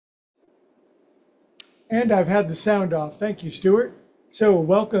And I've had the sound off. Thank you, Stuart. So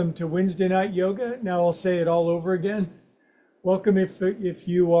welcome to Wednesday Night Yoga. Now I'll say it all over again. Welcome if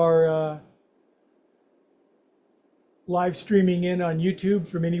you are live streaming in on YouTube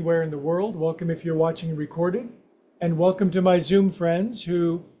from anywhere in the world. Welcome if you're watching recorded. And welcome to my Zoom friends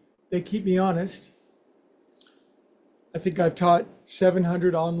who, they keep me honest. I think I've taught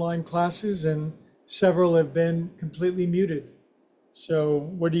 700 online classes and several have been completely muted. So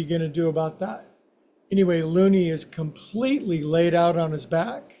what are you going to do about that? Anyway, Looney is completely laid out on his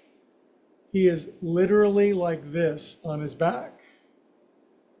back. He is literally like this on his back.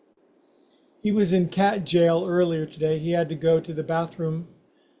 He was in cat jail earlier today. He had to go to the bathroom,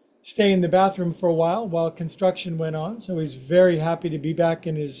 stay in the bathroom for a while construction went on. So he's very happy to be back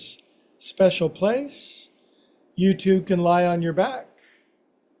in his special place. You too can lie on your back.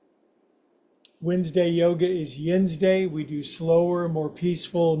 Wednesday yoga is Yin's Day. We do slower, more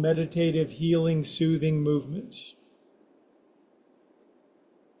peaceful, meditative, healing, soothing movement.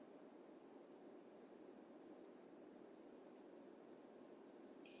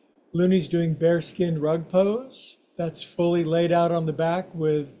 Looney's doing bearskin rug pose. That's fully laid out on the back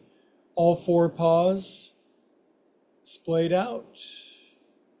with all four paws splayed out.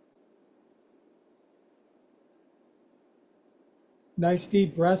 Nice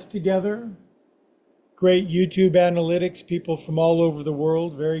deep breath together. Great YouTube analytics, people from all over the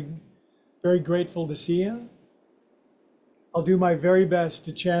world. Very, very grateful to see you. I'll do my very best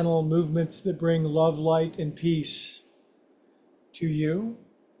to channel movements that bring love, light, and peace to you.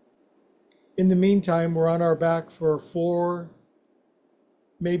 In the meantime, we're on our back for 4,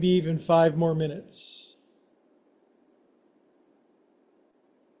 maybe even 5 more minutes.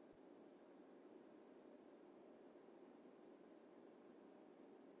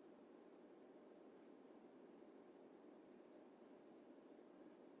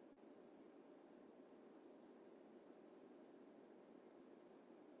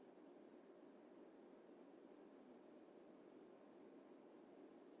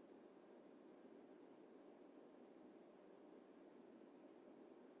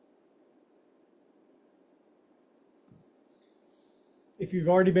 If you've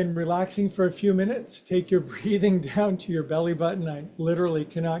already been relaxing for a few minutes, take your breathing down to your belly button. I literally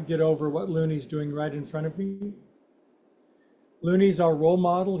cannot get over what Looney's doing right in front of me. Looney's our role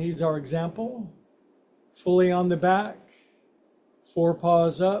model. He's our example. Fully on the back, 4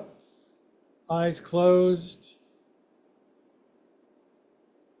 paws up, eyes closed.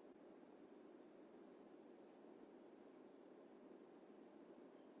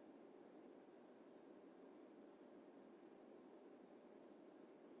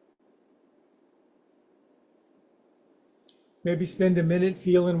 Maybe spend a minute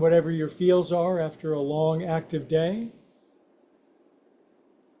feeling whatever your feels are after a long active day.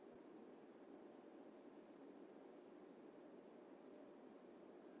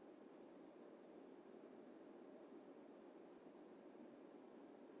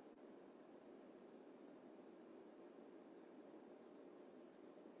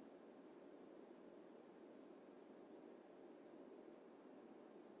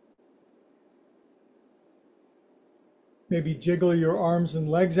 Maybe jiggle your arms and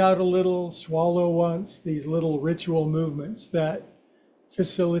legs out a little, swallow once, these little ritual movements that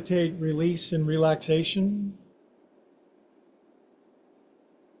facilitate release and relaxation.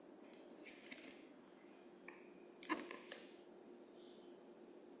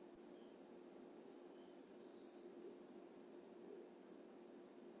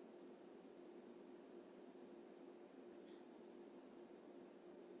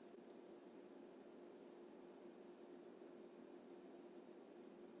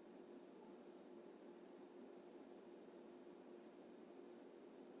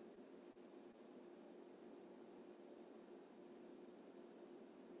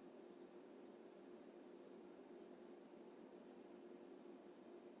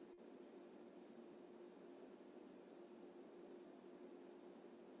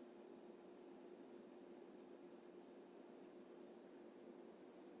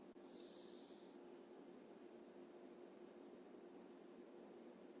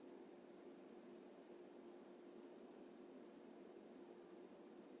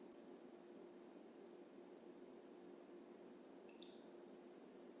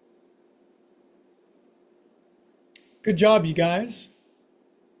 Good job, you guys.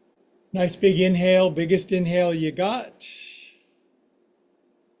 Nice big inhale, biggest inhale you got.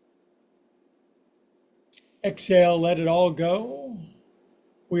 Exhale, let it all go.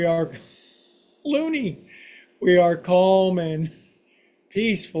 We are Looney. We are calm and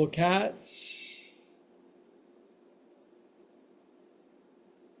peaceful cats.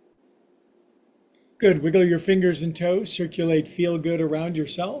 Good. Wiggle your fingers and toes. Circulate feel good around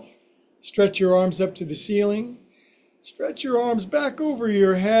yourself. Stretch your arms up to the ceiling. Stretch your arms back over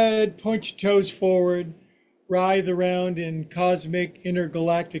your head. Point your toes forward. Writhe around in cosmic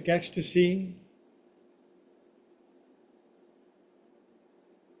intergalactic ecstasy.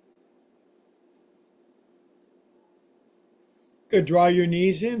 Good. Draw your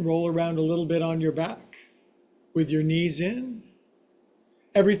knees in. Roll around a little bit on your back with your knees in.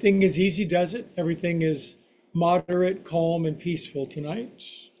 Everything is easy, does it? Everything is moderate, calm, and peaceful tonight.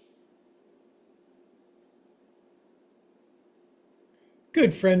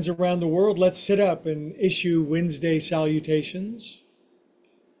 Good, friends around the world. Let's sit up and issue Wednesday salutations.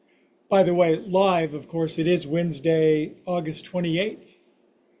 By the way, live, of course, it is Wednesday, August 28th.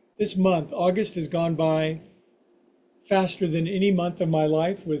 This month, August has gone by faster than any month of my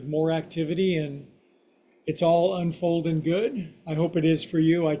life with more activity, and it's all unfolding good. I hope it is for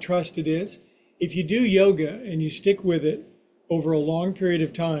you. I trust it is. If you do yoga and you stick with it over a long period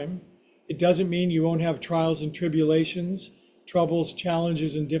of time, it doesn't mean you won't have trials and tribulations, troubles,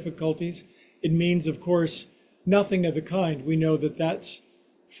 challenges, and difficulties. It means, of course, nothing of the kind. We know that that's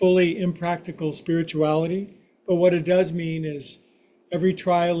fully impractical spirituality. But what it does mean is every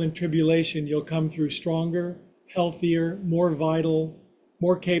trial and tribulation, you'll come through stronger, healthier, more vital,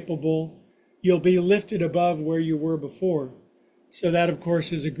 more capable. You'll be lifted above where you were before. So that, of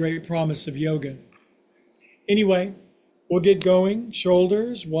course, is a great promise of yoga. Anyway, we'll get going.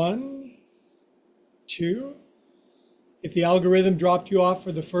 Shoulders, 1, 2. If the algorithm dropped you off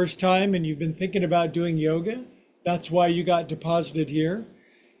for the first time and you've been thinking about doing yoga, that's why you got deposited here.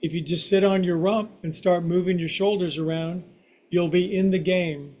 If you just sit on your rump and start moving your shoulders around, you'll be in the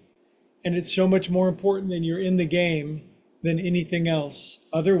game. And it's so much more important than you're in the game than anything else.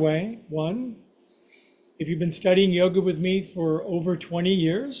 Other way, 1, if you've been studying yoga with me for over 20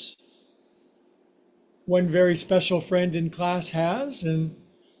 years, one very special friend in class has, and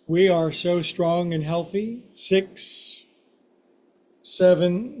we are so strong and healthy. 6,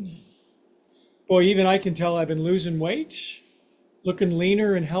 7. Boy, even I can tell I've been losing weight, looking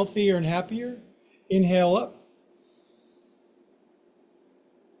leaner and healthier and happier. Inhale up.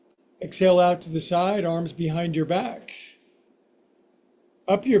 Exhale out to the side, arms behind your back.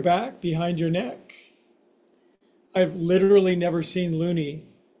 Up your back, behind your neck. I've literally never seen Looney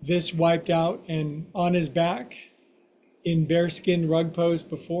this wiped out and on his back in bearskin rug pose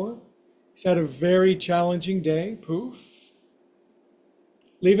before. He's had a very challenging day. Poof.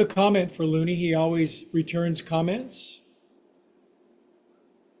 Leave a comment for Looney. He always returns comments.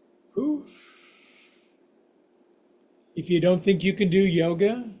 Poof. If you don't think you can do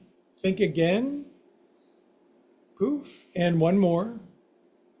yoga, think again. Poof. And one more.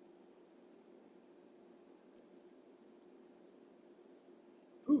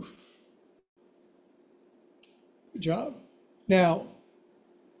 Poof. Good job. Now,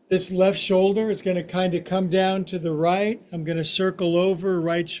 this left shoulder is going to kind of come down to the right. I'm going to circle over,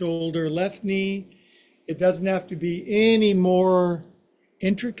 right shoulder, left knee. It doesn't have to be any more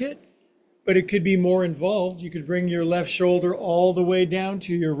intricate, but it could be more involved. You could bring your left shoulder all the way down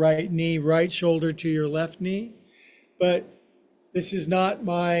to your right knee, right shoulder to your left knee. But this is not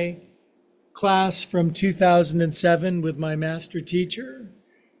my class from 2007 with my master teacher.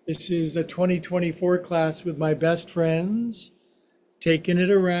 This is a 2024 class with my best friends, taking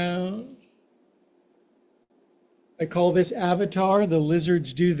it around. I call this Avatar. The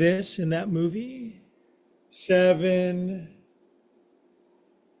lizards do this in that movie. 7,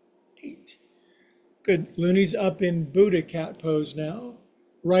 8. Good. Looney's up in Buddha cat pose now.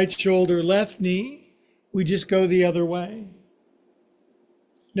 Right shoulder, left knee. We just go the other way.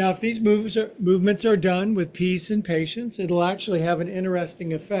 Now, if these movements are done with peace and patience, it'll actually have an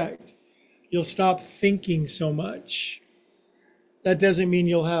interesting effect. You'll stop thinking so much. That doesn't mean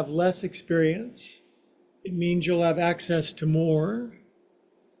you'll have less experience. It means you'll have access to more.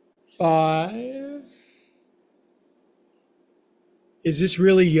 5. Is this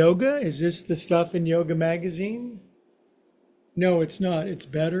really yoga? Is this the stuff in Yoga Magazine? No, it's not. It's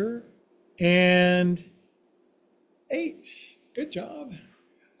better. And 8. Good job.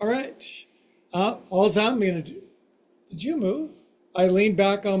 All right. All I'm going to do. Did you move? I lean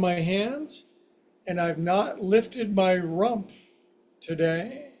back on my hands, and I've not lifted my rump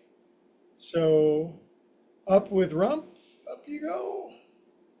today. So up with rump, up you go.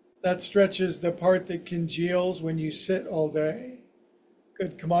 That stretches the part that congeals when you sit all day.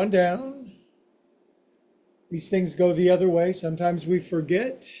 Good, come on down. These things go the other way. Sometimes we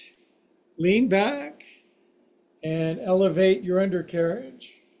forget. Lean back and elevate your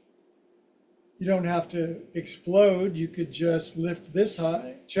undercarriage. You don't have to explode. You could just lift this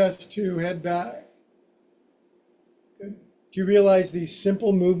high, chest to head back. Do you realize these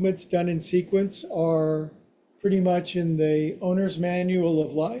simple movements done in sequence are pretty much in the owner's manual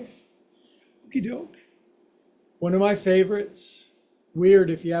of life? Okie doke. One of my favorites, weird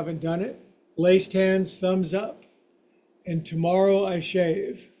if you haven't done it, laced hands, thumbs up. And tomorrow I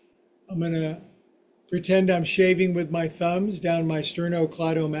shave. I'm going to pretend I'm shaving with my thumbs down my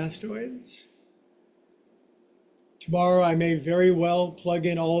sternocleidomastoids. Tomorrow I may very well plug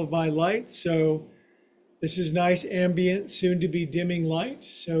in all of my lights, so this is nice ambient, soon to be dimming light.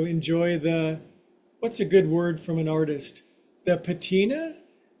 So enjoy the, what's a good word from an artist? The patina?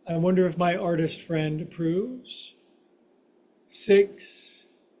 I wonder if my artist friend approves. 6,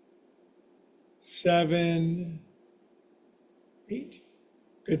 7, 8.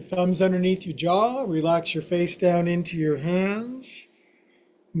 Good, thumbs underneath your jaw. Relax your face down into your hands.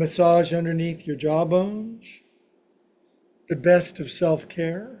 Massage underneath your jawbones. The best of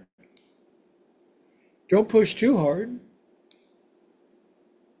self-care. Don't push too hard.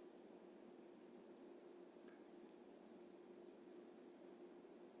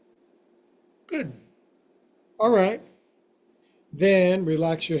 Good. All right. Then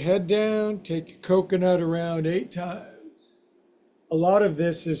relax your head down. Take your coconut around 8 times. A lot of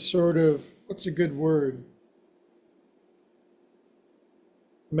this is sort of, what's a good word?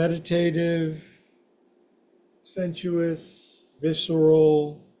 Meditative, sensuous,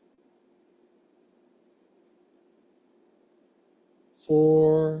 visceral.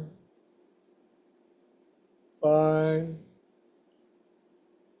 4, 5.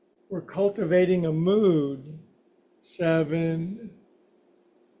 We're cultivating a mood. 7,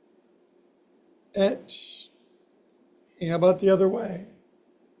 8. Hey, how about the other way?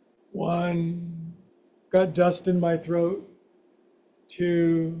 1. Got dust in my throat.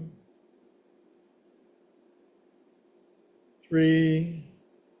 2, 3.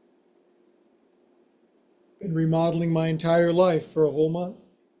 Been remodeling my entire life for a whole month.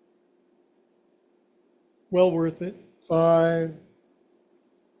 Well worth it. 5.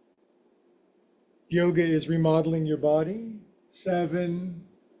 Yoga is remodeling your body. 7,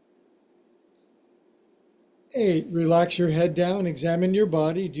 8. Relax your head down, examine your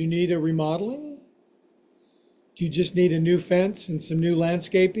body. Do you need a remodeling? Do you just need a new fence and some new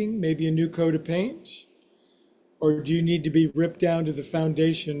landscaping, maybe a new coat of paint? Or do you need to be ripped down to the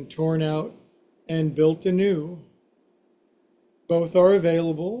foundation, torn out, and built anew? Both are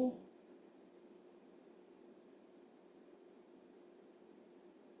available.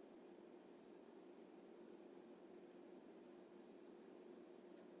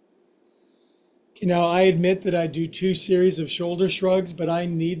 You know, I admit that I do 2 series of shoulder shrugs, but I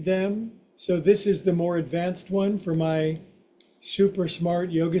need them. So this is the more advanced one for my super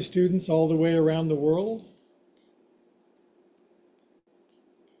smart yoga students all the way around the world.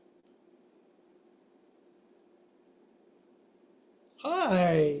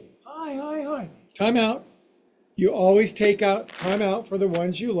 Hi. Time out. You always take out time out for the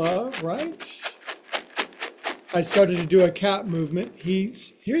ones you love, right? I started to do a cat movement.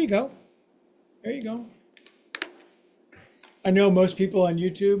 Here you go. There you go. I know most people on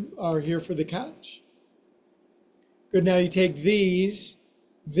YouTube are here for the cat. Good, now you take these,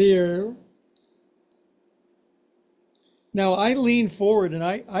 there. Now I lean forward and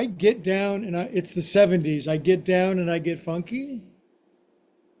I get down and it's the 70s. I get down and I get funky.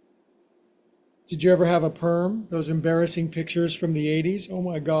 Did you ever have a perm? Those embarrassing pictures from the 80s? Oh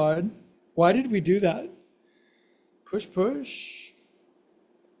my God. Why did we do that? Push, push.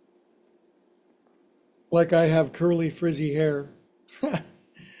 Like I have curly, frizzy hair.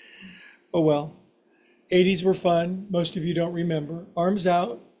 Oh well. 80s were fun. Most of you don't remember. Arms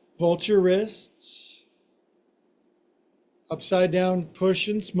out, vulture wrists. Upside down, push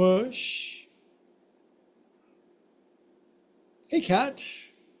and smush. Hey, cat.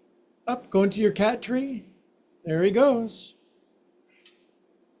 Up, going to your cat tree. There he goes.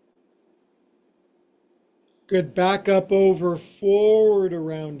 Good, back up, over, forward,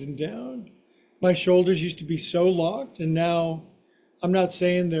 around and down. My shoulders used to be so locked, and now I'm not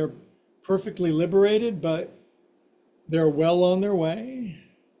saying they're perfectly liberated, but they're well on their way.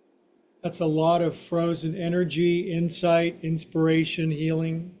 That's a lot of frozen energy, insight, inspiration,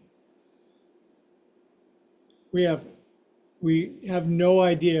 healing. We have no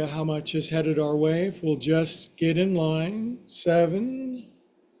idea how much is headed our way if we'll just get in line. 7.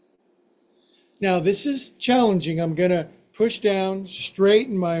 Now this is challenging. I'm going to push down,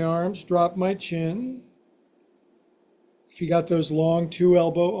 straighten my arms, drop my chin. If you got those long 2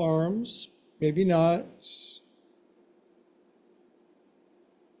 elbow arms, maybe not.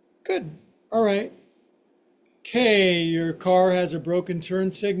 Good. All right. Okay, your car has a broken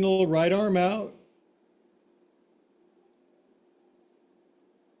turn signal, right arm out.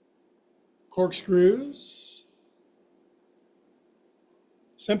 corkscrews.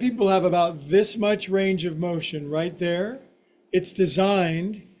 Some people have about this much range of motion right there. It's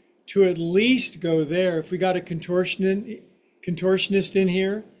designed to at least go there. If we got a contortionist in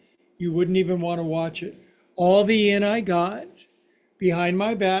here, you wouldn't even want to watch it. All the in I got behind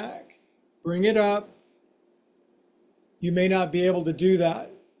my back, bring it up. You may not be able to do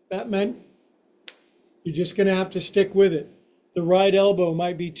that. That meant you're just going to have to stick with it. The right elbow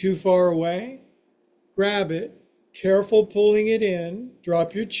might be too far away. Grab it, careful pulling it in,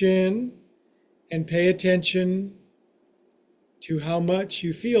 drop your chin, and pay attention to how much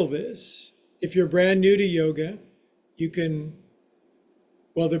you feel this. If you're brand new to yoga, you can,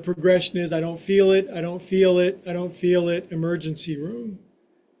 well, the progression is I don't feel it, I don't feel it, I don't feel it, emergency room.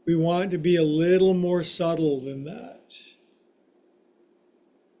 We want to be a little more subtle than that.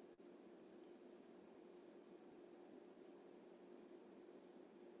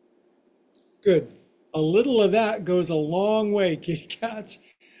 Good. A little of that goes a long way, kitty cats.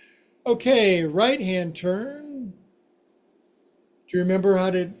 Okay, right hand turn. Do you remember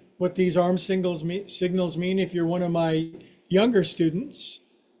what these arm signals mean? If you're one of my younger students,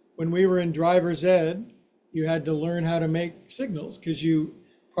 when we were in driver's ed, you had to learn how to make signals because you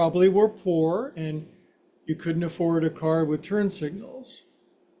probably were poor and you couldn't afford a car with turn signals.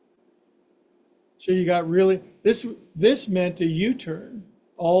 So you got really, this meant a U-turn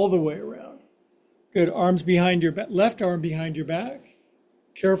all the way around. Good, arms behind your back, left arm behind your back.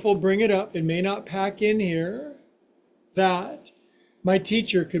 Careful, bring it up. It may not pack in here. That. My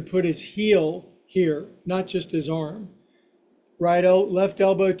teacher could put his heel here, not just his arm. Left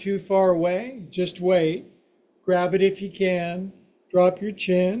elbow too far away, just wait. Grab it if you can. Drop your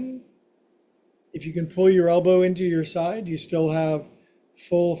chin. If you can pull your elbow into your side, you still have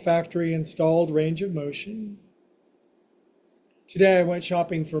full factory installed range of motion. Today I went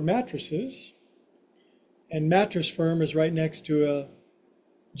shopping for mattresses, and Mattress Firm is right next to a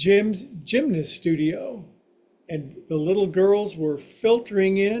gymnast studio. And the little girls were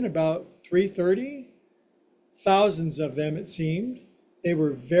filtering in about 3:30. Thousands of them, it seemed. They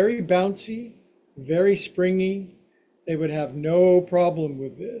were very bouncy, very springy. They would have no problem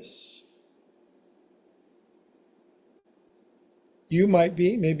with this. You might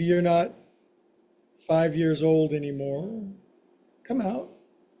be, maybe you're not 5 years old anymore. Come out.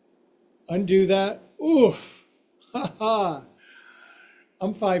 Undo that. Oof. Ha ha.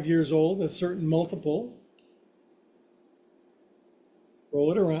 I'm 5 years old, a certain multiple.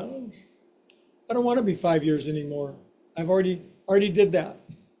 Roll it around. I don't want to be 5 years anymore. I've already did that.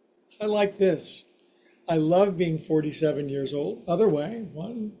 I like this. I love being 47 years old. Other way.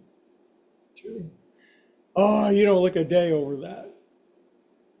 1, 2. Oh, you don't look a day over that.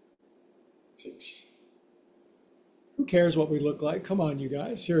 6. Who cares what we look like? Come on, you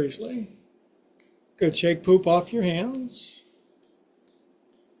guys. Seriously. Good. Shake poop off your hands.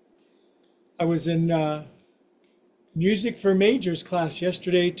 I was in music for majors class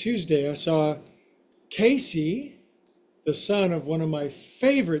yesterday, Tuesday. I saw Casey, the son of one of my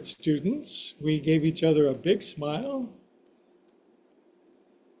favorite students. We gave each other a big smile.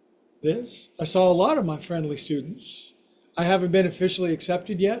 I saw a lot of my friendly students. I haven't been officially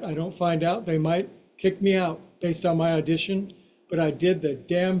accepted yet. I don't find out. They might kick me out based on my audition, but I did the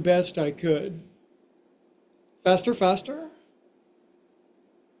damn best I could. Faster, faster.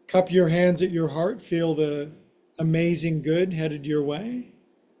 Cup your hands at your heart. Feel the amazing good headed your way.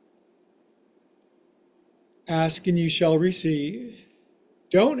 Ask and you shall receive.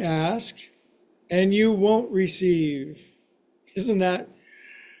 Don't ask and you won't receive.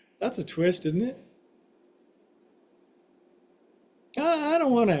 That's a twist, isn't it? I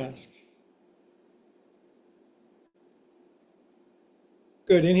don't want to ask.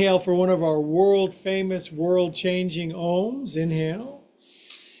 Good. Inhale for one of our world famous, world changing ohms. Inhale.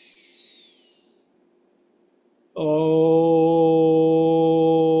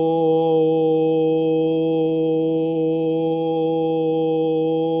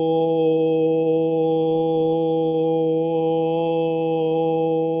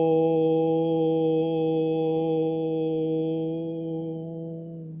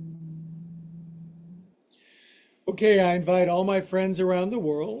 Okay, I invite all my friends around the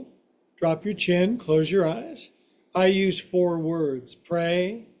world. Drop your chin, close your eyes. I use 4 words: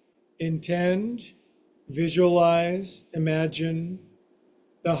 pray, intend, visualize, imagine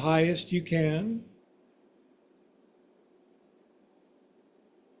the highest you can.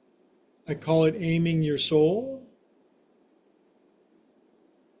 I call it aiming your soul.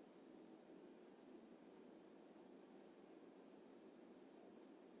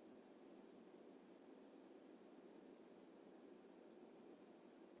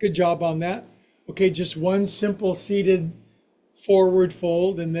 Good job on that. Okay, just one simple seated forward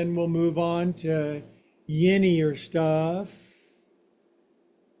fold, and then we'll move on to yinnier stuff.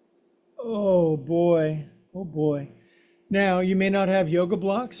 Oh boy, oh boy. Now, you may not have yoga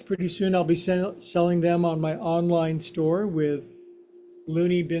blocks. Pretty soon I'll be selling them on my online store with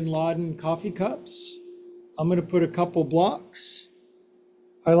Looney Bin Laden coffee cups. I'm going to put a couple blocks.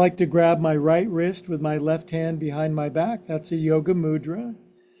 I like to grab my right wrist with my left hand behind my back. That's a yoga mudra.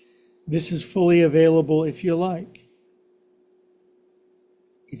 This is fully available if you like.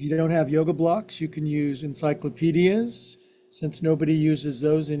 If you don't have yoga blocks, you can use encyclopedias, since nobody uses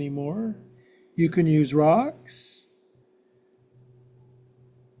those anymore. You can use rocks.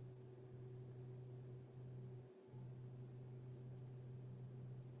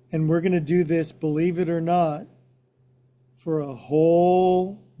 And we're going to do this, believe it or not, for a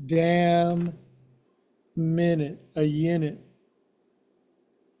whole damn minute, a yinit.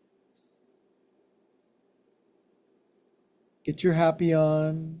 Get your happy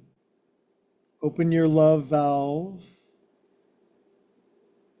on. Open your love valve.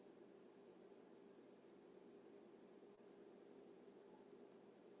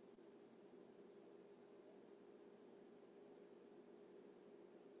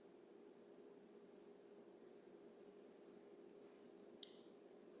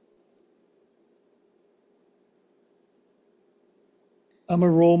 I'm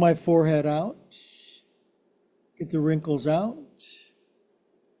going to roll my forehead out. Get the wrinkles out.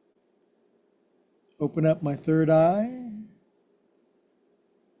 Open up my third eye.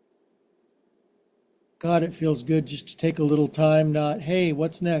 God, it feels good just to take a little time, not, hey,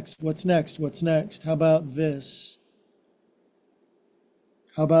 what's next? What's next? What's next? How about this?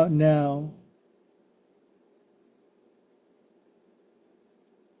 How about now?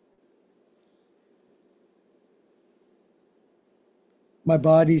 My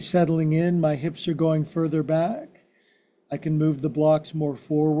body's settling in. My hips are going further back. I can move the blocks more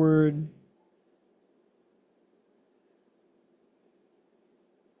forward.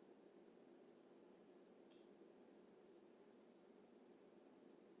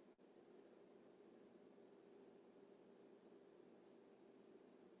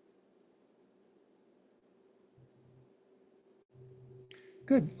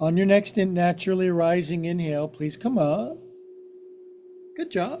 Good. On your next naturally rising inhale, please come up. Good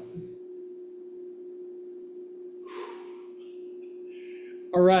job.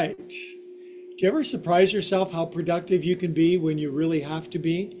 All right. Do you ever surprise yourself how productive you can be when you really have to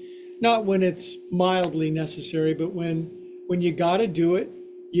be? Not when it's mildly necessary, but when you got to do it,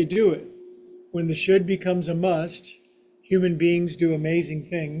 you do it. When the should becomes a must, human beings do amazing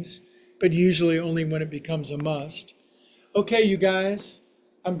things, but usually only when it becomes a must. Okay, you guys,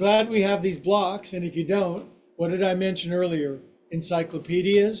 I'm glad we have these blocks. And if you don't, what did I mention earlier?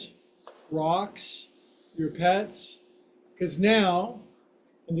 Encyclopedias, rocks, your pets. Because now,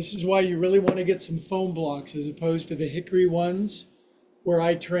 and this is why you really want to get some foam blocks as opposed to the hickory ones where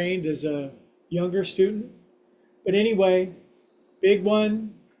I trained as a younger student. But anyway, big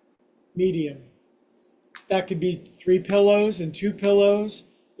one, medium. That could be 3 pillows and 2 pillows.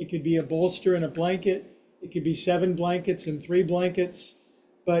 It could be a bolster and a blanket. It could be 7 blankets and 3 blankets.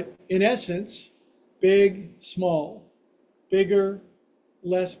 But in essence, big, small, bigger,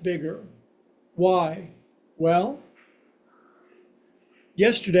 less bigger. Why? Well,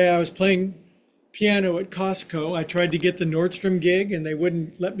 yesterday I was playing piano at Costco. I tried to get the Nordstrom gig and they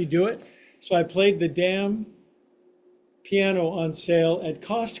wouldn't let me do it. So I played the damn piano on sale at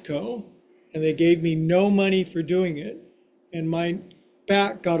Costco and they gave me no money for doing it. And my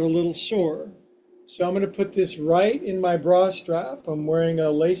back got a little sore. So I'm going to put this right in my bra strap. I'm wearing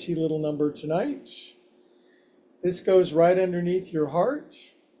a lacy little number tonight. This goes right underneath your heart.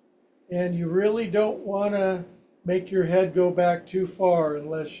 And you really don't want to make your head go back too far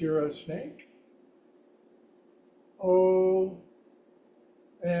unless you're a snake. O-M-G.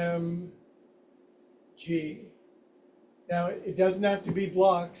 Now, it doesn't have to be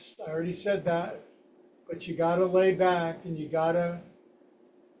blocks. I already said that. But you got to lay back and you got to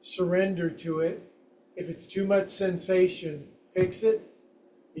surrender to it. If it's too much sensation, fix it.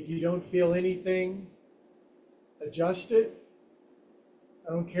 If you don't feel anything, adjust it.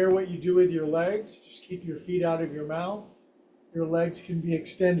 I don't care what you do with your legs. Just keep your feet out of your mouth. Your legs can be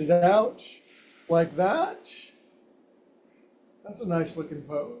extended out like that. That's a nice looking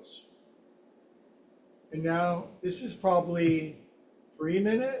pose. And now this is probably 3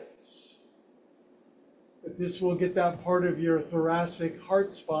 minutes. But this will get that part of your thoracic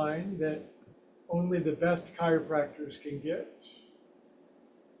heart spine that only the best chiropractors can get.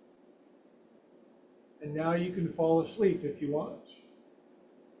 And now you can fall asleep if you want.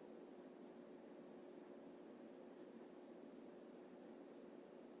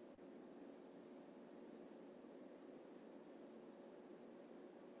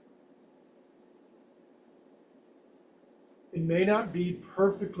 It may not be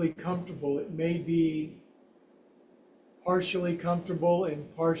perfectly comfortable. It may be partially comfortable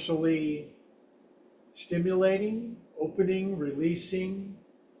and partially stimulating, opening, releasing,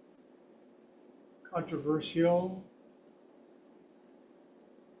 controversial.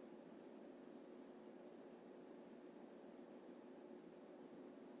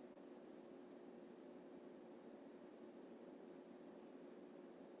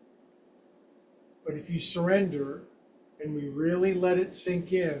 But if you surrender and we really let it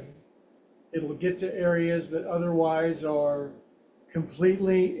sink in, it'll get to areas that otherwise are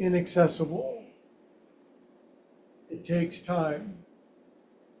completely inaccessible. It takes time.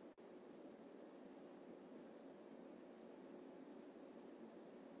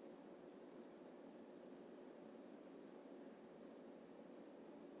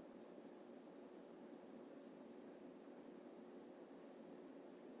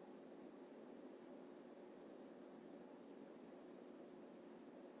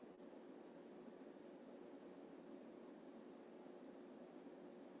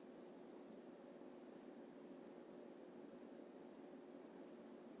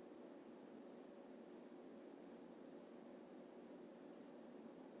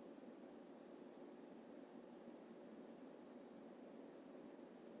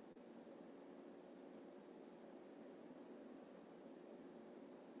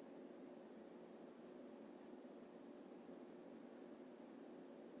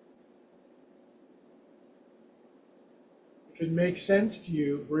 If it makes sense to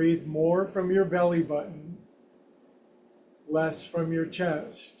you, breathe more from your belly button, less from your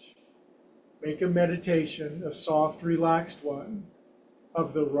chest. Make a meditation, a soft, relaxed one,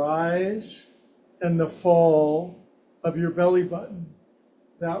 of the rise and the fall of your belly button.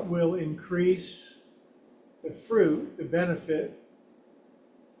 That will increase the fruit, the benefit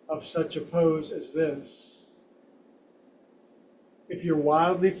of such a pose as this. If you're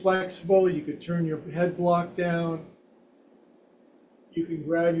wildly flexible, you could turn your head block down. You can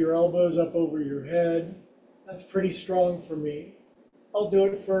grab your elbows up over your head. That's pretty strong for me. I'll do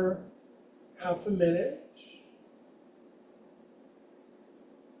it for half a minute.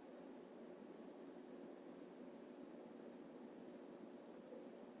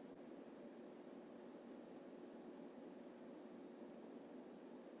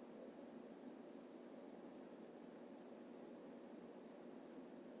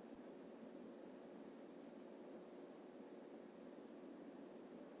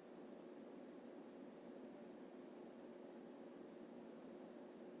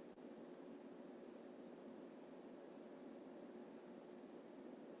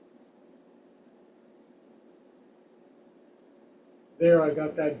 There, I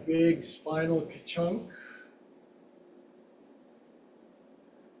got that big spinal chunk.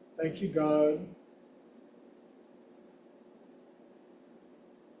 Thank you, God.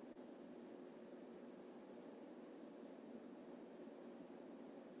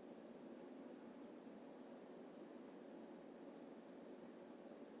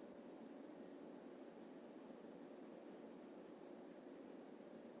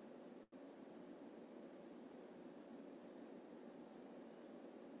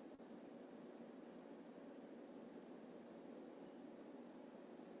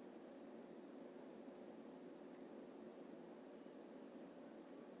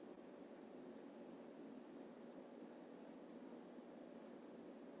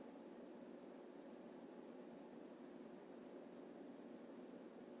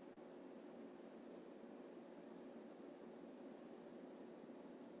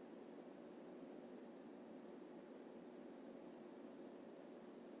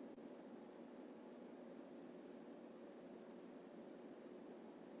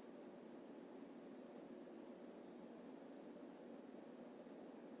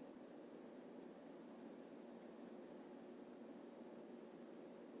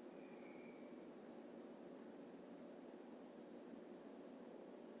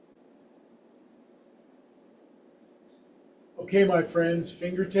 Okay, my friends,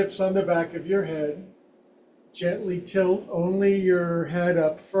 fingertips on the back of your head. Gently tilt only your head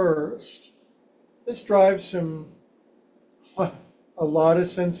up first. This drives a lot of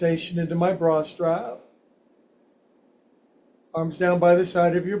sensation into my bra strap. Arms down by the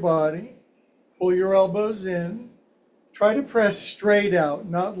side of your body. Pull your elbows in. Try to press straight out,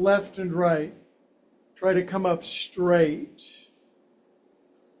 not left and right. Try to come up straight.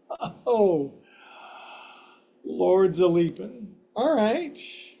 Oh, Lord's a leaping. All right.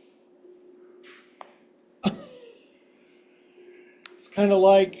 It's kind of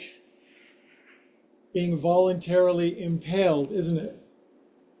like being voluntarily impaled, isn't it?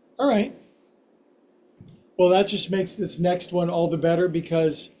 All right. Well, that just makes this next one all the better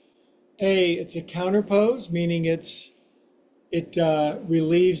because A, it's a counter pose, meaning it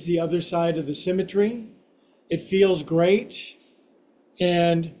relieves the other side of the symmetry. It feels great,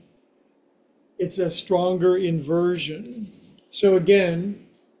 and it's a stronger inversion. So again,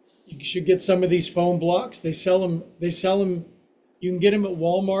 you should get some of these foam blocks. They sell them. You can get them at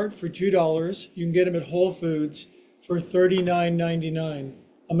Walmart for $2. You can get them at Whole Foods for $39.99.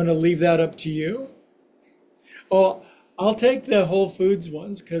 I'm going to leave that up to you. Oh, I'll take the Whole Foods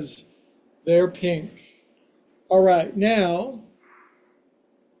ones because they're pink. All right, now,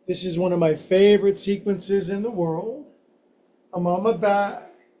 this is one of my favorite sequences in the world. I'm on my back.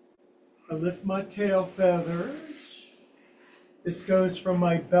 I lift my tail feathers. This goes from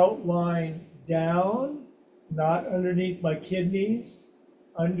my belt line down, not underneath my kidneys,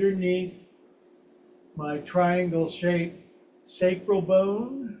 underneath my triangle-shaped sacral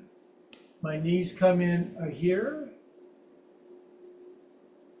bone. My knees come in here.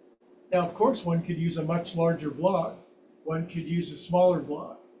 Now, of course, one could use a much larger block. One could use a smaller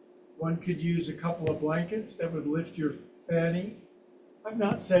block. One could use a couple of blankets that would lift your fanny. I've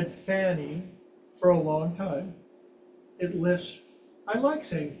not said fanny for a long time. It lifts. I like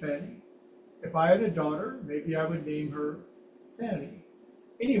saying fanny. If I had a daughter, maybe I would name her Fanny.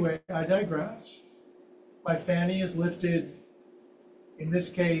 Anyway, I digress. My fanny is lifted, in this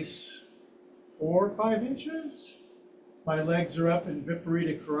case, 4 or 5 inches. My legs are up in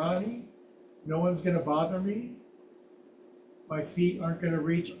Viparita Karani. No one's going to bother me. My feet aren't going to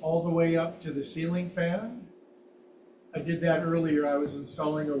reach all the way up to the ceiling fan. I did that earlier. I was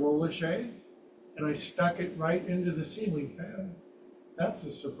installing a roller shade, and I stuck it right into the ceiling fan. That's a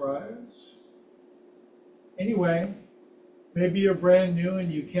surprise. Anyway, maybe you're brand new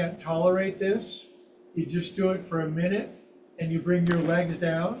and you can't tolerate this. You just do it for a minute, and you bring your legs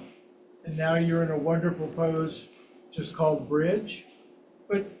down, and now you're in a wonderful pose just called bridge.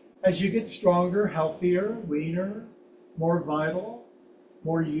 But as you get stronger, healthier, leaner, more vital,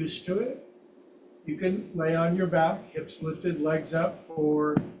 more used to it, you can lay on your back, hips lifted, legs up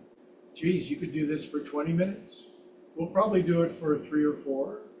for, geez, you could do this for 20 minutes. We'll probably do it for 3 or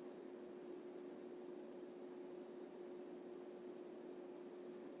 4.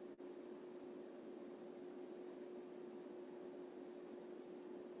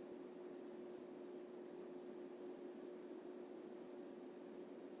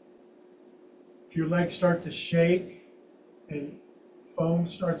 If your legs start to shake and foam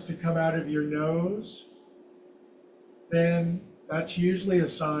starts to come out of your nose, then that's usually a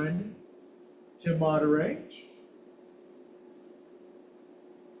sign to moderate.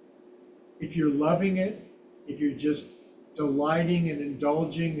 If you're loving it, if you're just delighting and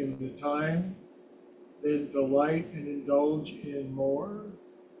indulging in the time, then delight and indulge in more.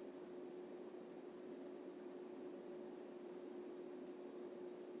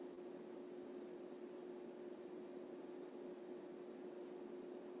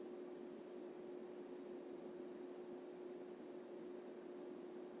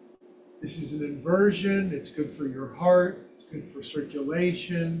 This is an inversion. It's good for your heart. It's good for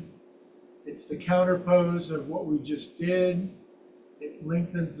circulation. It's the counter pose of what we just did. It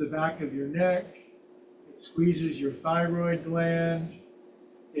lengthens the back of your neck. It squeezes your thyroid gland.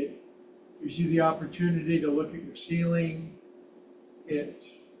 It gives you the opportunity to look at your ceiling. It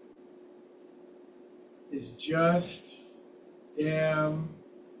is just damn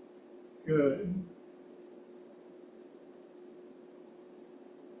good.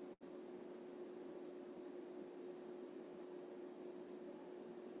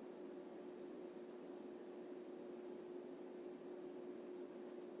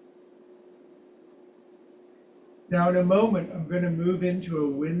 Now in a moment, I'm going to move into a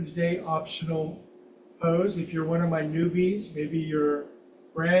Wednesday optional pose. If you're one of my newbies, maybe you're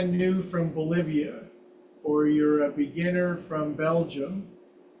brand new from Bolivia, or you're a beginner from Belgium,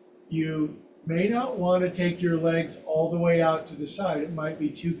 you may not want to take your legs all the way out to the side. It might be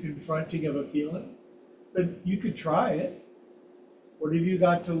too confronting of a feeling, but you could try it. What have you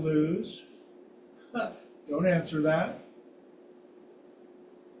got to lose? Don't answer that.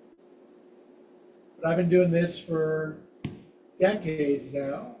 But I've been doing this for decades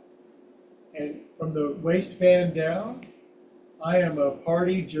now. And from the waistband down, I am a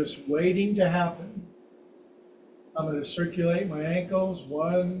party just waiting to happen. I'm going to circulate my ankles.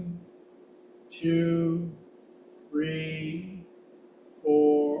 1, 2, 3,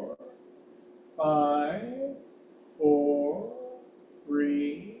 4, 5, 4,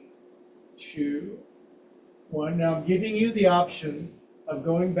 3, 2, 1. Now I'm giving you the option of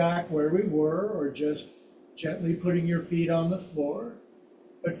going back where we were, or just gently putting your feet on the floor.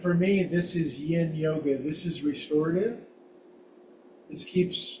 But for me, this is yin yoga. This is restorative. This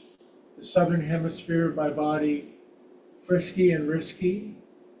keeps the southern hemisphere of my body frisky and risky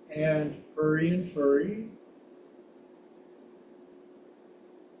and furry and furry.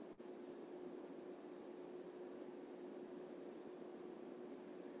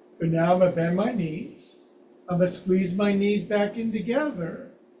 But now I'm going to bend my knees. I'm going to squeeze my knees back in together.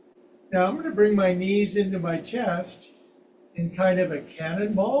 Now I'm going to bring my knees into my chest in kind of a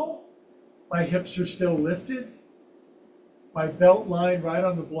cannonball. My hips are still lifted. My belt line right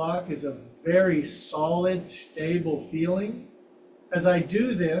on the block is a very solid, stable feeling. As I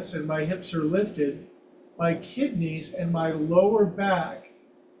do this and my hips are lifted, my kidneys and my lower back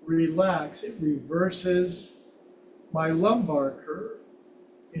relax. It reverses my lumbar curve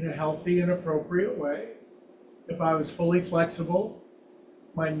in a healthy and appropriate way. If I was fully flexible,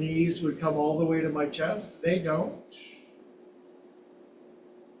 my knees would come all the way to my chest. They don't.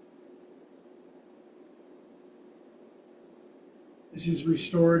 This is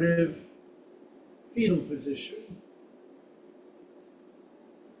restorative fetal position.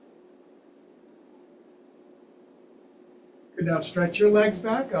 Good, now stretch your legs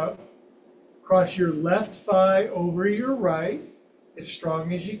back up. Cross your left thigh over your right as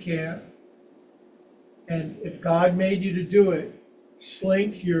strong as you can. And if God made you to do it,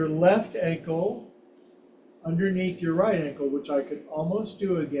 slink your left ankle underneath your right ankle, which I could almost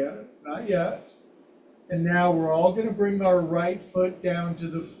do again, not yet. And now we're all going to bring our right foot down to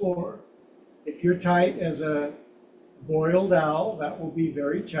the floor. If you're tight as a boiled owl, that will be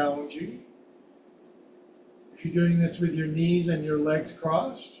very challenging. If you're doing this with your knees and your legs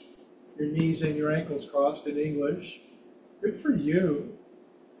crossed, your knees and your ankles crossed in English, good for you.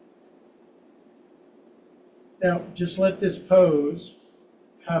 Now, just let this pose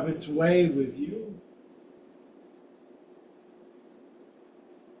have its way with you.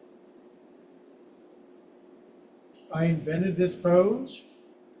 I invented this pose.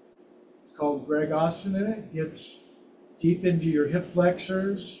 It's called Gregasana. It gets deep into your hip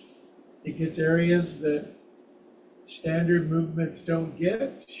flexors. It gets areas that standard movements don't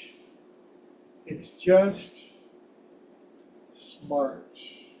get. It's just smart.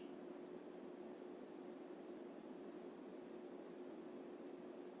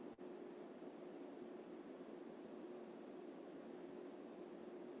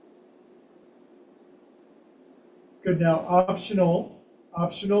 Good, now optional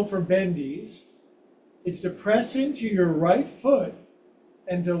for bendies is to press into your right foot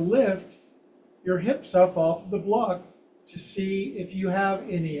and to lift your hips up off of the block to see if you have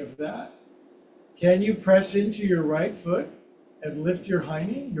any of that. Can you press into your right foot and lift your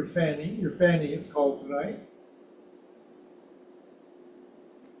hiney, your fanny it's called tonight?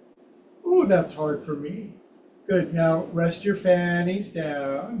 Ooh, that's hard for me. Good, now rest your fannies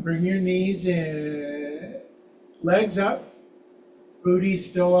down, bring your knees in, legs up, booty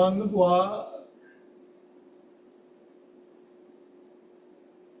still on the block.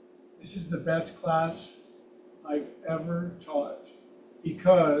 This is the best class I've ever taught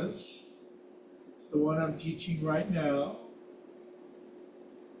because it's the one I'm teaching right now.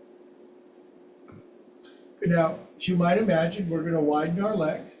 Now, as you might imagine, we're going to widen our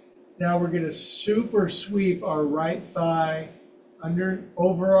legs. Now we're going to super sweep our right thigh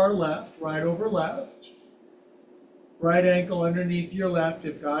over our left, right over left. Right ankle underneath your left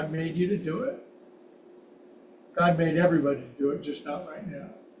if God made you to do it. God made everybody to do it, just not right now.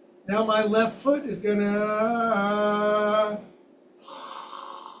 Now my left foot is going to...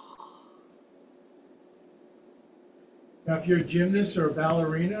 Now if you're a gymnast or a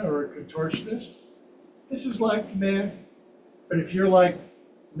ballerina or a contortionist, this is like meh. But if you're like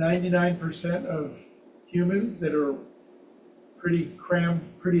 99% of humans that are pretty crammed,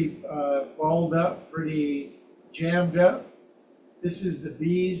 pretty balled up, pretty jammed up, this is the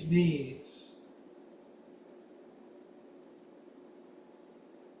bee's knees.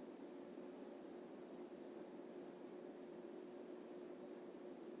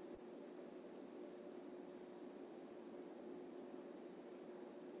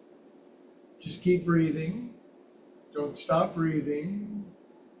 Just keep breathing. Don't stop breathing.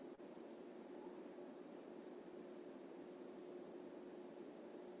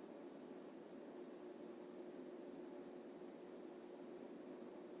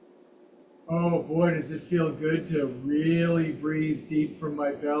 Oh boy, does it feel good to really breathe deep from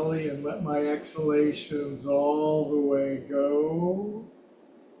my belly and let my exhalations all the way go.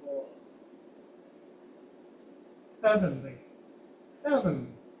 Oh. Heavenly, heavenly.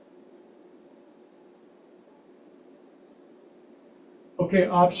 Okay,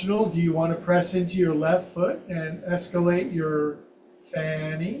 optional. Do you want to press into your left foot and escalate your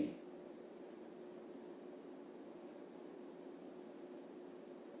fanny.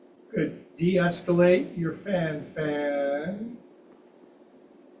 Good. De-escalate your fan.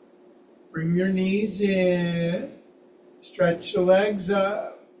 Bring your knees in. Stretch the legs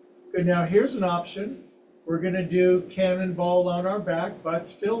up. Good. Now here's an option. We're going to do cannonball on our back, butt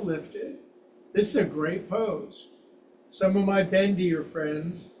still lifted. This is a great pose. Some of my bendier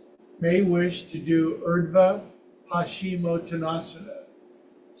friends may wish to do Urdhva Paschimottanasana,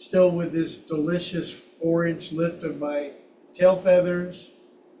 still with this delicious 4-inch lift of my tail feathers.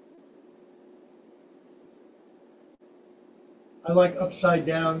 I like upside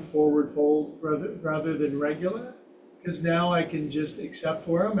down forward fold rather than regular, because now I can just accept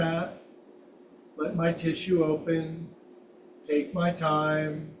where I'm at, let my tissue open, take my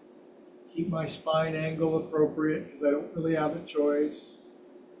time, keep my spine angle appropriate because I don't really have a choice.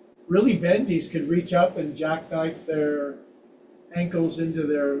 Really bendies could reach up and jackknife their ankles into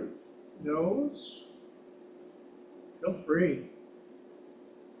their nose. Feel free.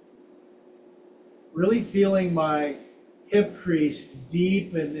 Really feeling my hip crease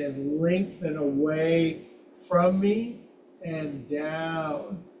deepen and lengthen away from me and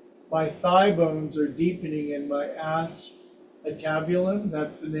down. My thigh bones are deepening in my ass acetabular.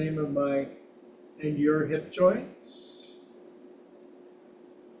 That's the name of my and your hip joints.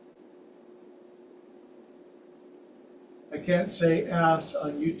 I can't say ass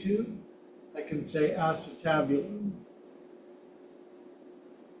on YouTube. I can say acetabulum.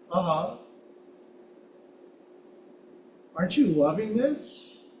 Aren't you loving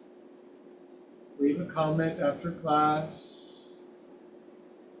this? Leave a comment after class.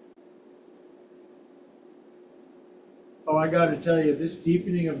 Oh, I got to tell you, this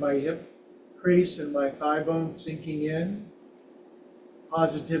deepening of my hip crease and my thigh bone sinking in,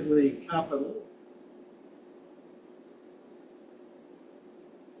 positively capital.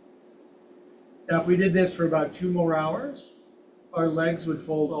 Now, if we did this for about 2 more hours, our legs would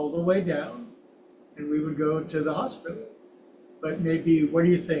fold all the way down and we would go to the hospital. But maybe, what do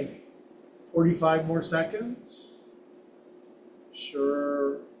you think? 45 more seconds?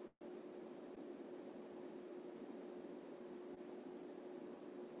 Sure.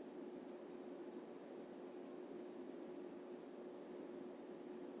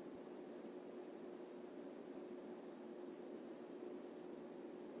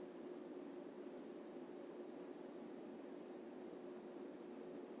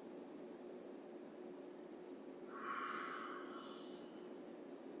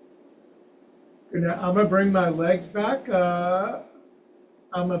 Now, I'm going to bring my legs back up.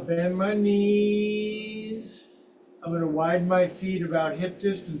 I'm going to bend my knees. I'm going to widen my feet about hip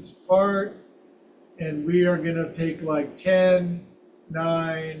distance apart. And we are going to take like 10,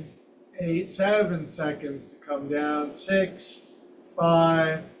 9, 8, 7 seconds to come down. 6,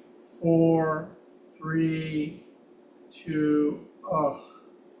 5, 4, 3, 2,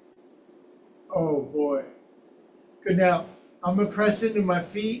 oh boy. Good. Now, I'm going to press into my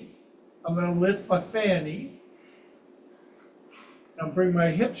feet. I'm going to lift my fanny. I'll bring my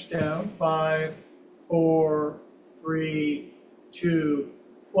hips down. 5, 4, 3, 2,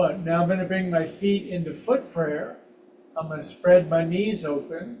 1. Now I'm going to bring my feet into foot prayer. I'm going to spread my knees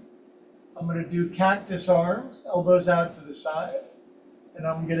open. I'm going to do cactus arms, elbows out to the side. And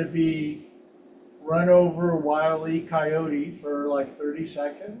I'm going to be run over Wile E. Coyote for like 30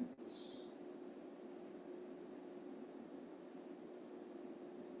 seconds.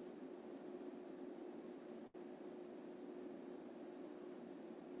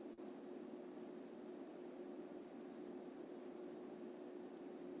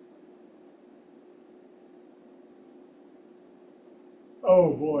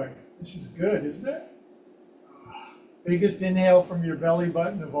 Oh boy, this is good, isn't it? Biggest inhale from your belly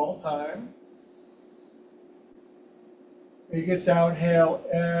button of all time. Biggest outhale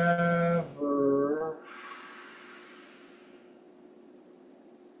ever.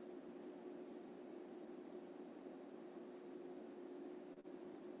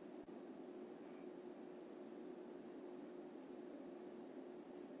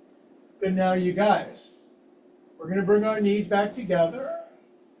 Good. Now, you guys, we're going to bring our knees back together.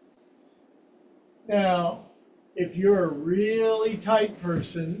 Now, if you're a really tight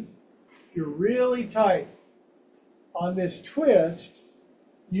person, if you're really tight on this twist,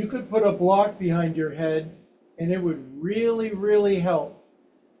 you could put a block behind your head and it would really, really help.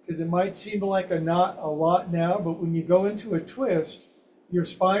 Because it might seem like not a lot now, but when you go into a twist, your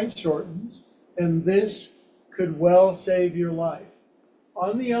spine shortens, and this could well save your life.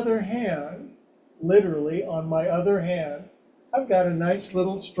 On the other hand, literally on my other hand, I've got a nice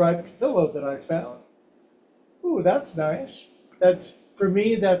little striped pillow that I found. Ooh, that's nice. That's For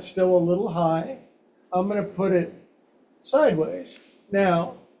me, that's still a little high. I'm going to put it sideways.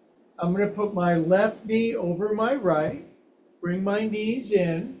 Now, I'm going to put my left knee over my right, bring my knees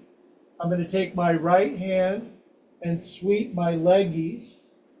in. I'm going to take my right hand and sweep my leggies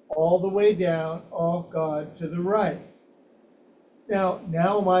all the way down, oh God, to the right. Now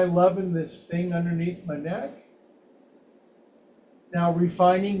am I loving this thing underneath my neck? Now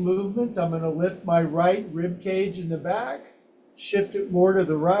refining movements, I'm going to lift my right rib cage in the back, shift it more to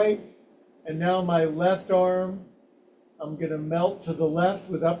the right, and now my left arm, I'm going to melt to the left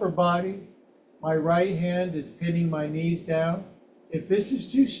with upper body. My right hand is pinning my knees down. If this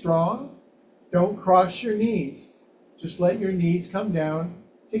is too strong, don't cross your knees. Just let your knees come down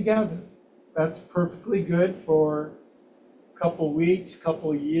together. That's perfectly good for a couple weeks,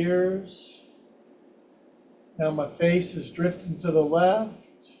 couple years. Now my face is drifting to the left.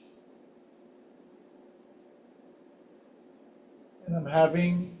 And I'm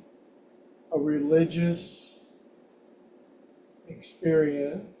having a religious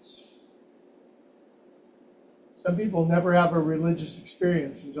experience. Some people never have a religious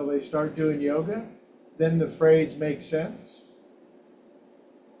experience until they start doing yoga. Then the phrase makes sense.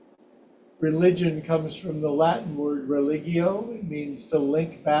 Religion comes from the Latin word religio. It means to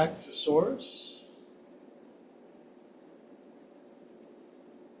link back to source.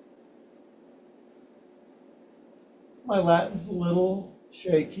 My Latin's a little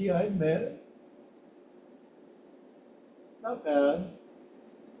shaky, I admit. Not bad.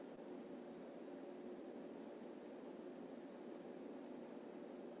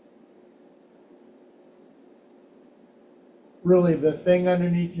 Really, the thing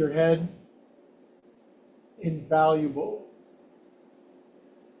underneath your head, invaluable.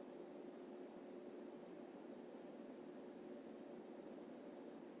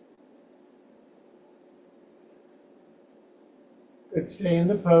 Good, stay in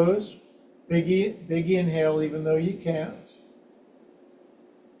the pose. Big inhale, even though you can't.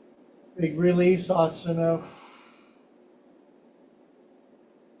 Big release, asana.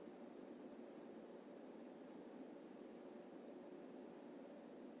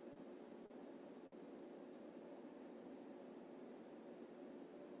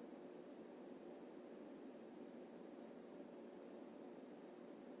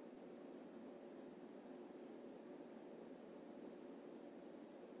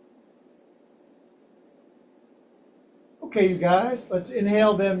 Okay, you guys, let's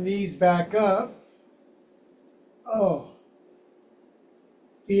inhale them knees back up. Oh.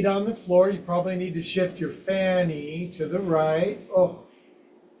 Feet on the floor. You probably need to shift your fanny to the right. Oh,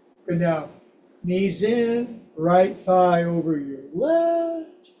 good. Now, knees in, right thigh over your left.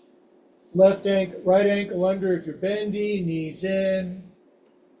 Right ankle under if you're bendy, knees in.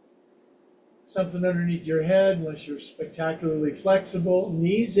 Something underneath your head unless you're spectacularly flexible.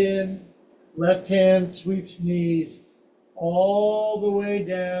 Knees in, left hand sweeps knees all the way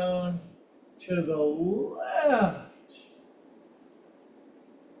down to the left.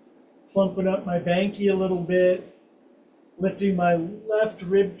 Plumping up my banky a little bit, lifting my left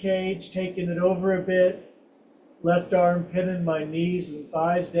rib cage, taking it over a bit, left arm pinning my knees and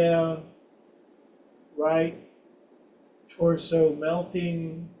thighs down, right torso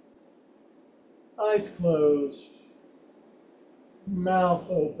melting, eyes closed, mouth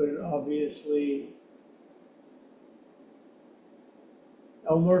open, obviously.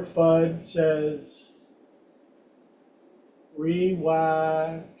 Elmer Fudd says,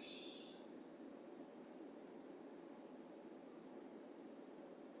 relax.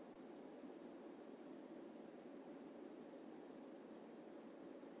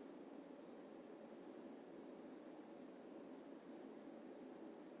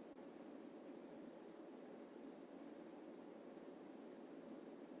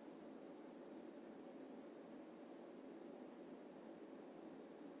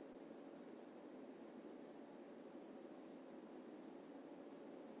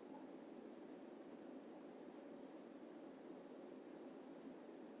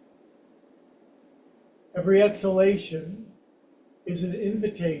 Every exhalation is an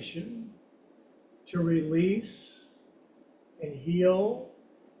invitation to release and heal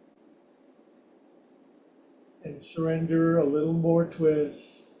and surrender a little more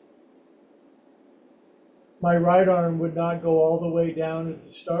twist. My right arm would not go all the way down at the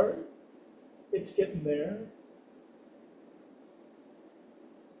start. It's getting there.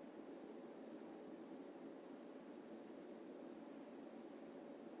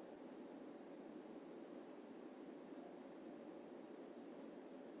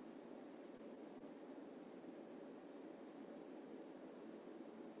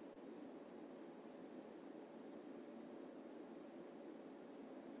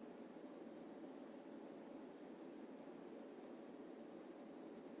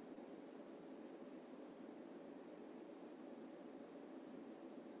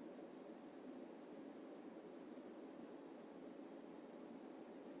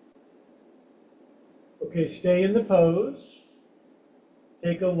 Okay, stay in the pose.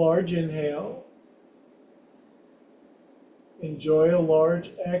 Take a large inhale. Enjoy a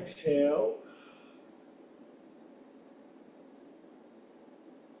large exhale.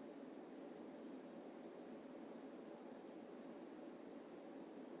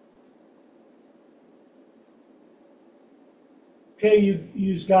 Okay,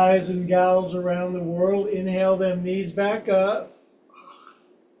 you guys and gals around the world, inhale them knees back up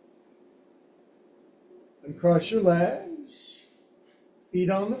and cross your legs,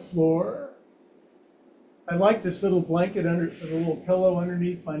 feet on the floor. I like this little blanket a little pillow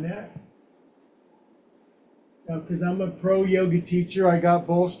underneath my neck. Now, because I'm a pro yoga teacher, I got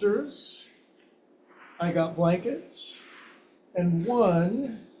bolsters, I got blankets, and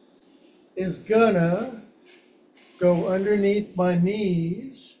one is gonna go underneath my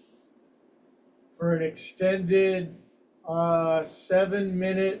knees for an extended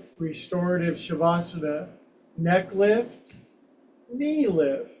 7-minute restorative shavasana, neck lift, knee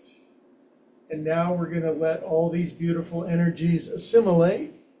lift. And now we're going to let all these beautiful energies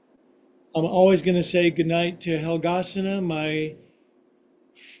assimilate. I'm always going to say goodnight to Helgasana, my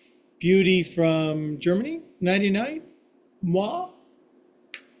beauty from Germany. Nighty night. Moi.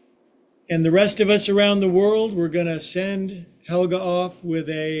 And the rest of us around the world, we're going to send Helga off with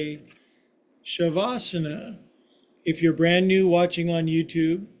a Shavasana. If you're brand new watching on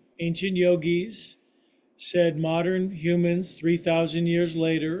YouTube, ancient yogis said modern humans 3,000 years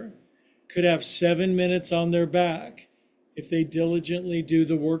later could have 7 minutes on their back if they diligently do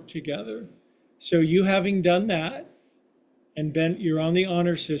the work together. So you having done that, and you're on the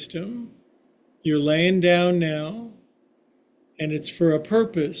honor system, you're laying down now, and it's for a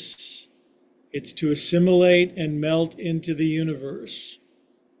purpose. It's to assimilate and melt into the universe.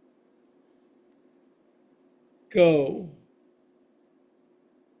 Go.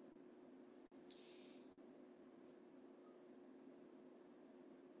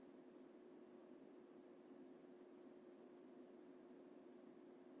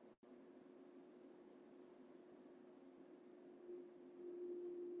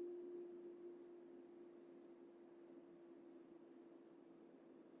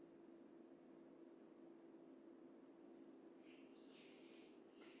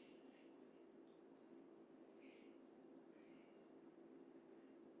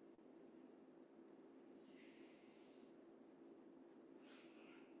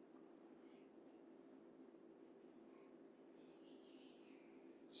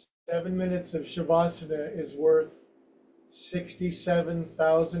 Seven minutes of Shavasana is worth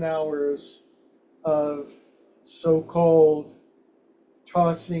 67,000 hours of so-called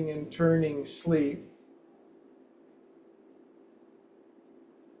tossing and turning sleep.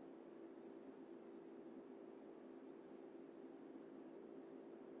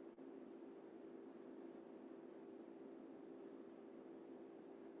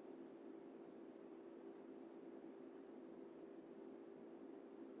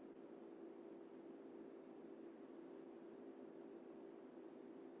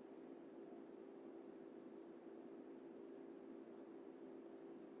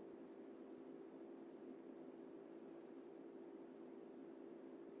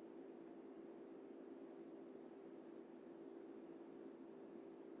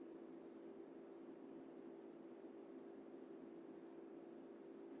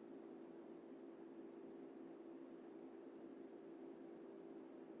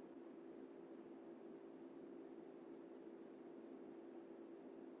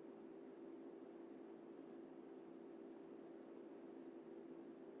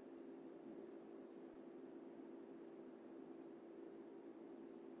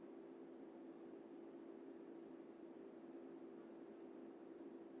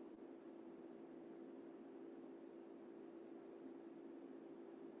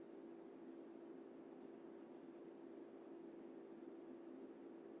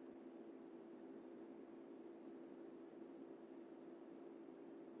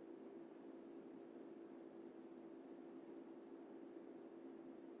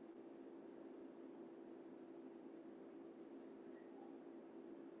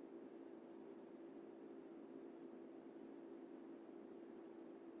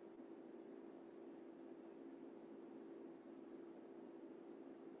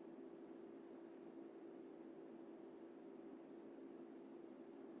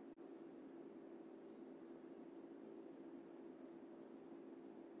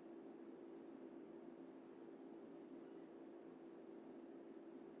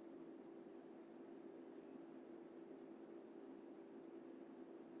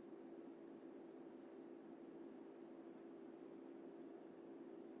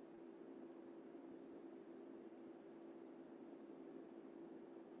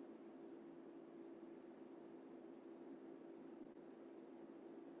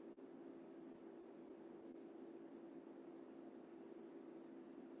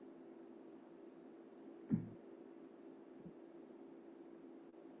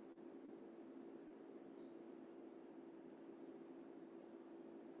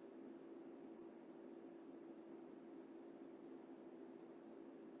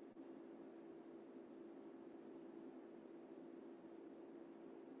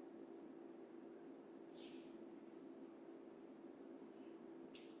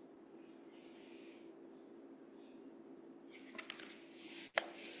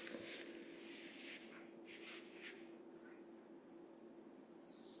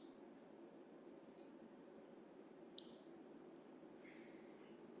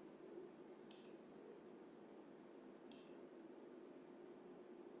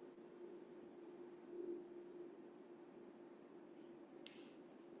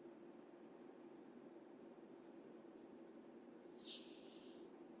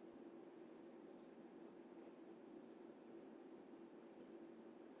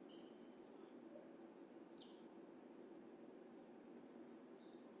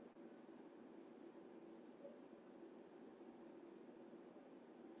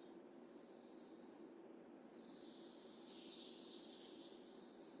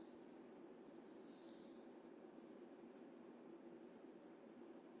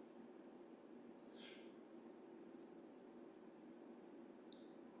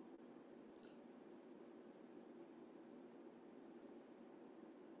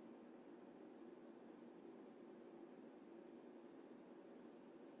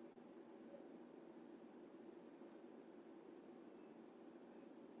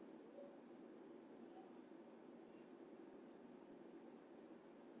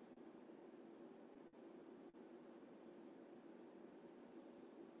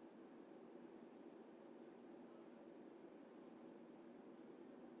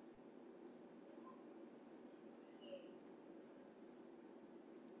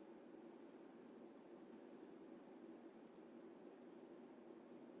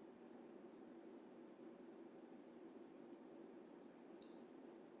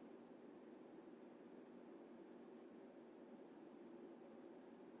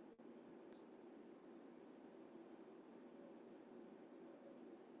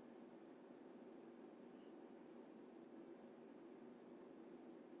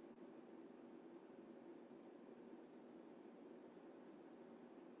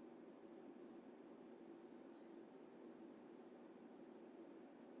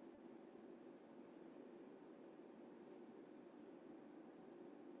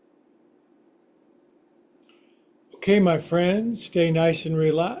 Okay, my friends, stay nice and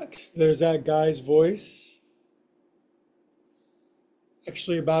relaxed. There's that guy's voice.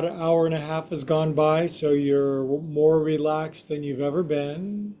 Actually, about an hour and a half has gone by, so you're more relaxed than you've ever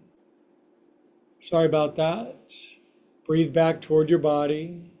been. Sorry about that. Breathe back toward your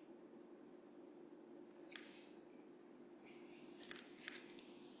body.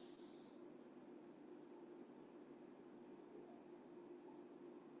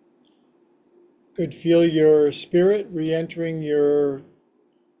 Good. Feel your spirit re-entering your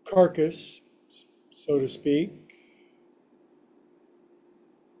carcass, so to speak.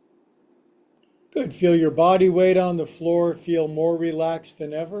 Good. Feel your body weight on the floor. Feel more relaxed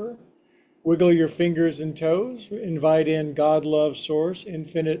than ever. Wiggle your fingers and toes. Invite in God, love, source,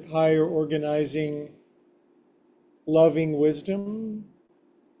 infinite, higher, organizing, loving wisdom.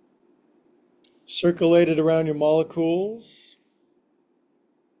 Circulate it around your molecules.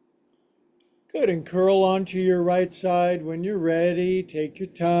 Good. And curl onto your right side when you're ready. Take your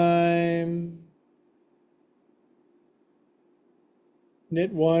time.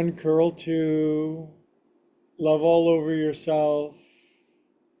 Knit one, curl two. Love all over yourself.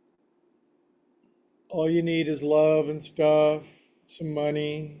 All you need is love and stuff, some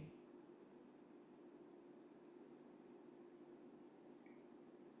money.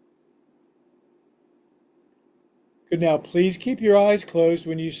 Good. Now, please keep your eyes closed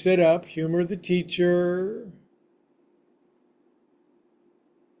when you sit up. Humor the teacher.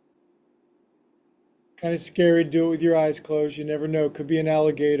 Kind of scary to do it with your eyes closed. You never know. Could be an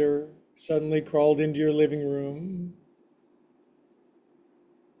alligator suddenly crawled into your living room.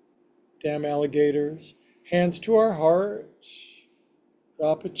 Damn alligators. Hands to our heart.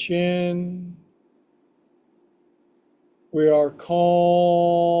 Drop a chin. We are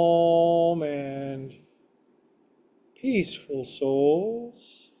calm and peaceful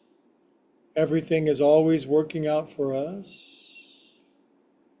souls. Everything is always working out for us.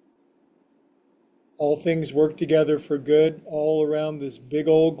 All things work together for good all around this big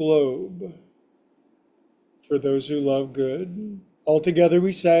old globe for those who love good. All together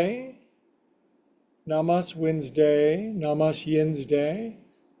we say, Namas Wednesday, Namas Yensday.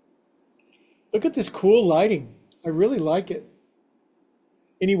 Look at this cool lighting. I really like it.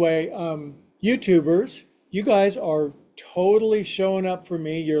 Anyway, YouTubers, you guys are totally showing up for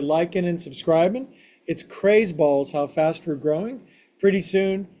me. You're liking and subscribing. It's craze balls how fast we're growing. Pretty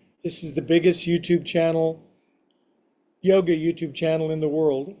soon, this is the biggest YouTube channel, yoga YouTube channel in the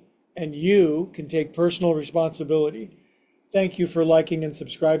world, and you can take personal responsibility. Thank you for liking and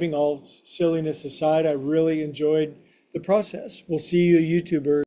subscribing. All silliness aside, I really enjoyed the process. We'll see you, YouTubers.